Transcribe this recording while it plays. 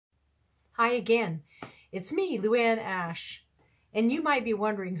Hi again. It's me, Luann Ash. And you might be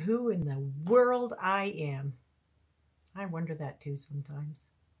wondering who in the world I am. I wonder that too sometimes.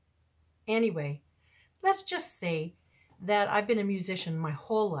 Anyway, let's just say that I've been a musician my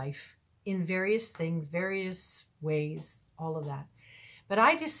whole life in various things, various ways, all of that. But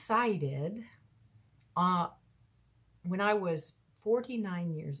I decided when I was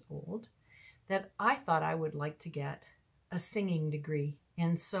 49 years old that I thought I would like to get a singing degree.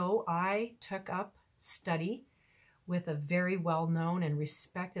 And so I took up study with a very well-known and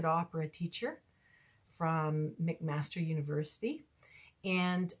respected opera teacher from McMaster University.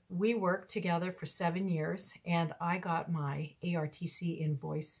 And we worked together for 7 years, and I got my ARTC in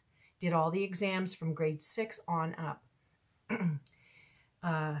voice, did all the exams from grade 6 on up.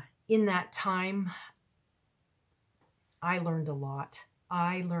 In that time, I learned a lot.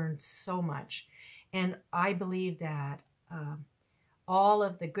 I learned so much. And I believe that all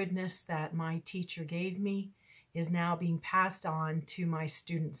of the goodness that my teacher gave me is now being passed on to my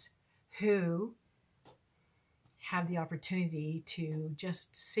students who have the opportunity to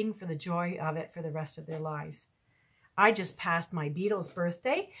just sing for the joy of it for the rest of their lives. I just passed my Beatles'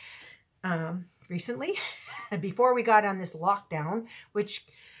 birthday recently, before we got on this lockdown, which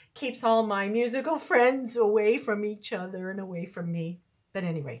keeps all my musical friends away from each other and away from me. But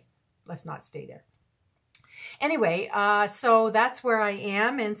anyway, let's not stay there. Anyway, so that's where I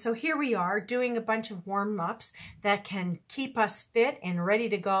am. And so here we are doing a bunch of warm-ups that can keep us fit and ready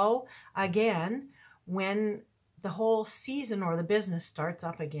to go again when the whole season or the business starts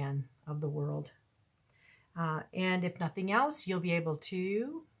up again of the world. And if nothing else, you'll be able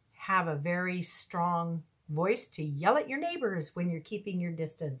to have a very strong voice to yell at your neighbors when you're keeping your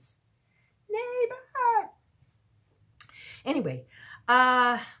distance. Neighbor! Anyway,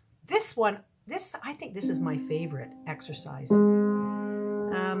 I think this is my favorite exercise.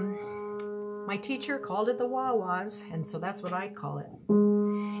 My teacher called it the wah-wahs, and so that's what I call it.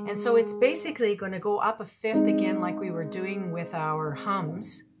 And so it's basically going to go up a fifth again like we were doing with our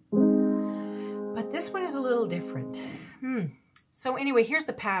hums. But this one is a little different. So anyway, here's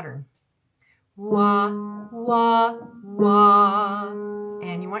the pattern. Wah, wah, wah.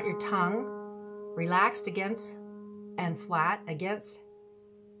 And you want your tongue relaxed against and flat against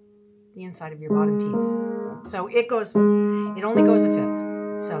the inside of your bottom teeth. So it only goes a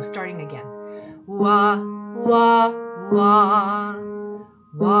fifth. So starting again. Wah, wah, wah,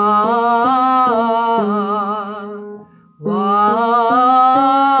 wah, wah,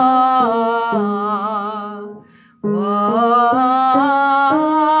 wah.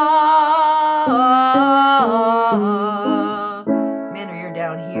 Man, or you're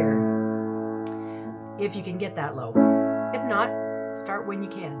down here, if you can get that low. If not, start when you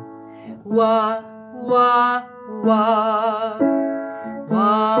can. Wah, wah, wah,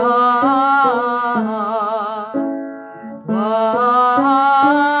 wah, wah,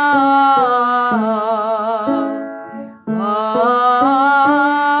 wah.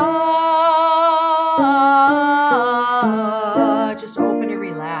 Just open and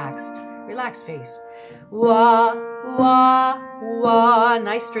relaxed face. Wah, wah, wah.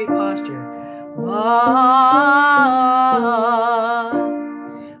 Nice straight posture. Wah, wah,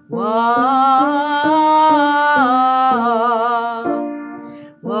 wah,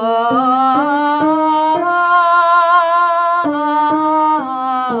 wah,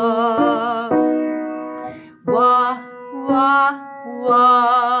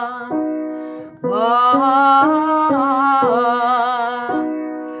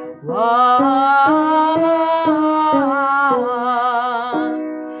 wah, wah,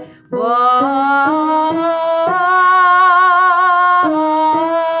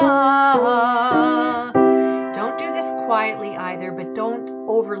 Don't do this quietly either, but don't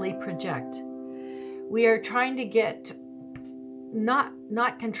overly project. We are trying to get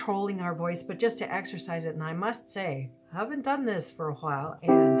not controlling our voice, but just to exercise it. And I must say, I haven't done this for a while,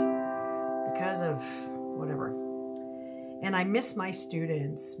 and because of whatever. And I miss my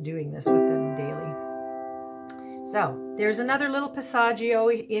students doing this with them daily. So there's another little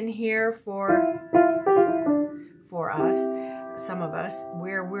passaggio in here for us, some of us,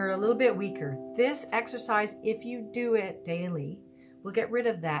 where we're a little bit weaker. This exercise, if you do it daily, will get rid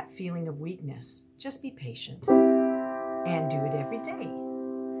of that feeling of weakness. Just be patient and do it every day.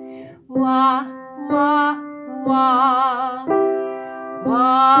 Wah, wah, wah,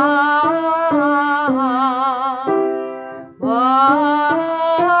 wah, wah, wah,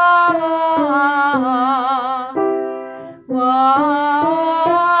 wah, wah,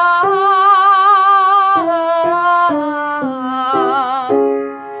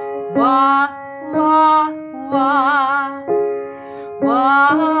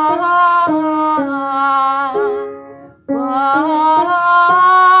 wah.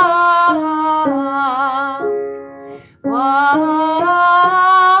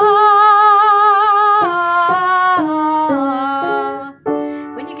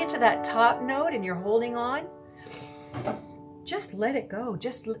 that top note and you're holding on, just let it go.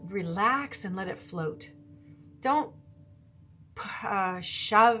 Just relax and let it float. Don't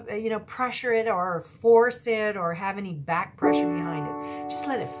shove, pressure it or force it or have any back pressure behind it. Just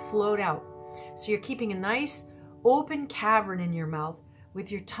let it float out. So you're keeping a nice open cavern in your mouth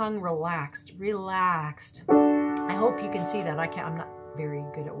with your tongue relaxed. I hope you can see that. I'm not very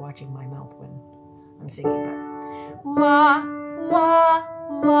good at watching my mouth when I'm singing, but wah, wah,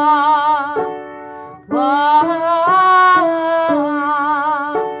 wah, wah.